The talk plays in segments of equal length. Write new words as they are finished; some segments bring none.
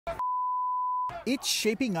It's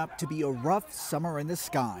shaping up to be a rough summer in the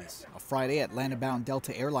skies. A Friday Atlanta-bound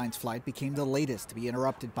Delta Airlines flight became the latest to be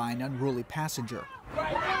interrupted by an unruly passenger.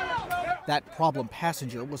 That problem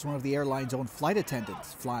passenger was one of the airline's own flight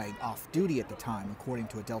attendants, flying off-duty at the time, according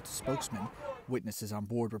to a Delta spokesman. Witnesses on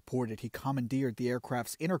board reported he commandeered the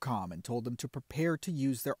aircraft's intercom and told them to prepare to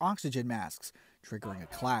use their oxygen masks, triggering a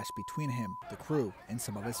clash between him, the crew, and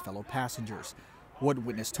some of his fellow passengers. One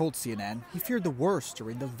witness told CNN he feared the worst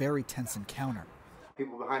during the very tense encounter.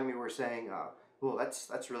 People behind me were saying, well,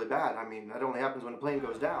 that's really bad. I mean, that only happens when a plane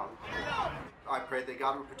goes down. I prayed that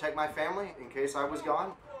God would protect my family in case I was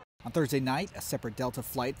gone. On Thursday night, a separate Delta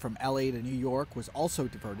flight from LA to New York was also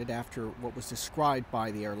diverted after what was described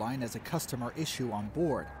by the airline as a customer issue on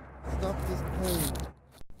board. Stop this plane.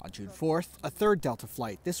 On June 4th, a third Delta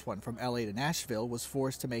flight, this one from LA to Nashville, was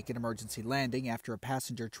forced to make an emergency landing after a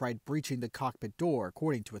passenger tried breaching the cockpit door,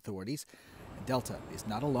 according to authorities. And Delta is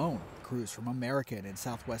not alone. Crews from American and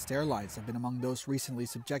Southwest Airlines have been among those recently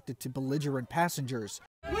subjected to belligerent passengers.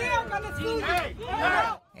 We are gonna sue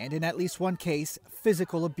you! And in at least one case,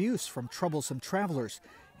 physical abuse from troublesome travelers.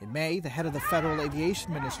 In May, the head of the Federal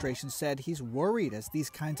Aviation Administration said he's worried as these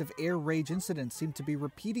kinds of air rage incidents seem to be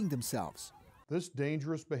repeating themselves. This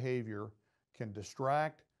dangerous behavior can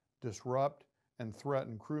distract, disrupt, and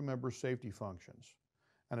threaten crew members' safety functions.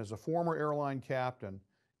 And as a former airline captain,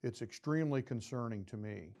 it's extremely concerning to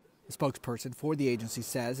me. The spokesperson for the agency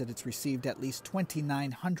says that it's received at least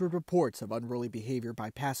 2,900 reports of unruly behavior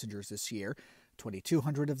by passengers this year.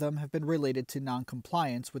 2,200 of them have been related to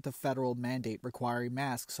noncompliance with the federal mandate requiring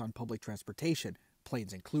masks on public transportation,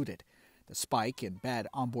 planes included. The spike in bad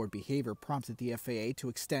onboard behavior prompted the FAA to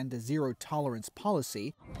extend a zero-tolerance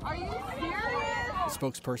policy. Are you serious? The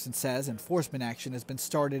spokesperson says enforcement action has been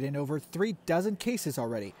started in over 36 cases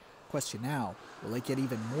already. Question now, will it get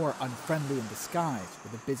even more unfriendly in disguise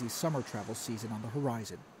with a busy summer travel season on the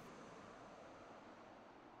horizon?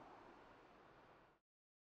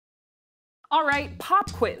 All right,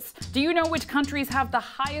 pop quiz. Do you know which countries have the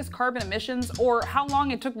highest carbon emissions, or how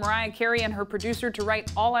long it took Mariah Carey and her producer to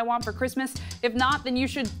write All I Want for Christmas? If not, then you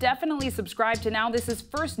should definitely subscribe to NowThis'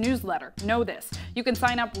 first newsletter, Know This. You can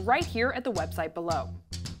sign up right here at the website below.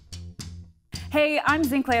 Hey, I'm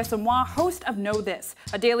Zinklea Samoa, host of Know This,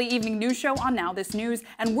 a daily evening news show on NowThis News,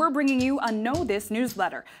 and we're bringing you a Know This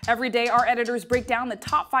newsletter. Every day, our editors break down the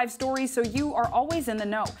top 5 stories so you are always in the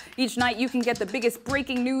know. Each night, you can get the biggest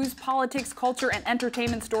breaking news, politics, culture, and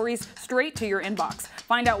entertainment stories straight to your inbox.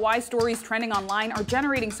 Find out why stories trending online are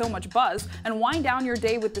generating so much buzz, and wind down your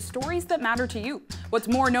day with the stories that matter to you. What's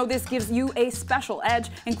more, Know This gives you a special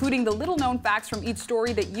edge, including the little-known facts from each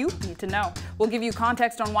story that you need to know. We'll give you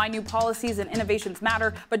context on why new policies and innovations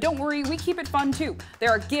matter, but don't worry, we keep it fun too.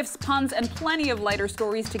 There are gifts, puns, and plenty of lighter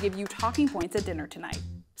stories to give you talking points at dinner tonight.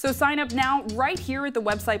 So sign up now right here at the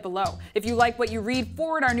website below. If you like what you read,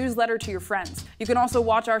 forward our newsletter to your friends. You can also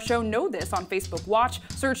watch our show Know This on Facebook Watch,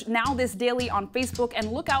 search Now This Daily on Facebook,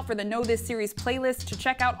 and look out for the Know This series playlist to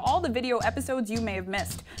check out all the video episodes you may have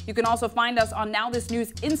missed. You can also find us on Now This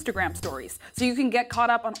News Instagram stories, so you can get caught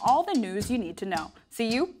up on all the news you need to know.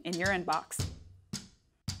 See you in your inbox.